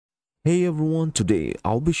Hey everyone, today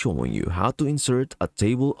I'll be showing you how to insert a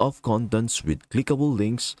table of contents with clickable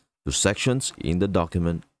links to sections in the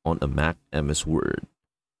document on a Mac MS Word.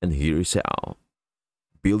 And here is how.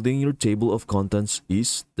 Building your table of contents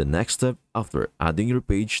is the next step after adding your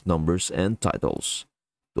page numbers and titles.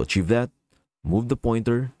 To achieve that, move the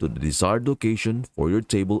pointer to the desired location for your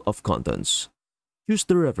table of contents. Use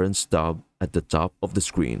the Reference tab at the top of the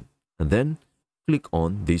screen and then click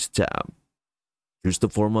on this tab. Choose the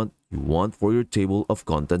format you want for your table of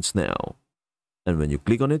contents now. And when you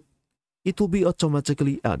click on it, it will be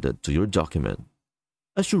automatically added to your document.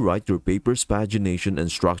 As you write, your paper's pagination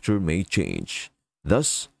and structure may change.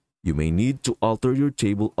 Thus, you may need to alter your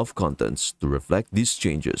table of contents to reflect these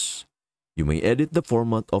changes. You may edit the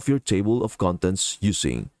format of your table of contents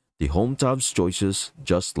using the Home tab's choices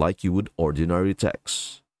just like you would ordinary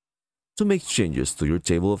text. To make changes to your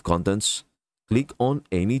table of contents, click on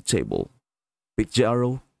any table. Pick the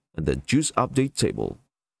arrow and then choose Update Table.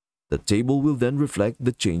 The table will then reflect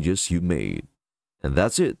the changes you made. And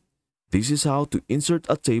that's it. This is how to insert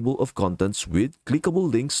a table of contents with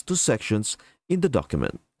clickable links to sections in the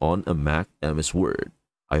document on a Mac MS Word.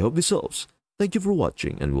 I hope this helps. Thank you for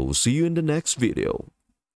watching and we'll see you in the next video.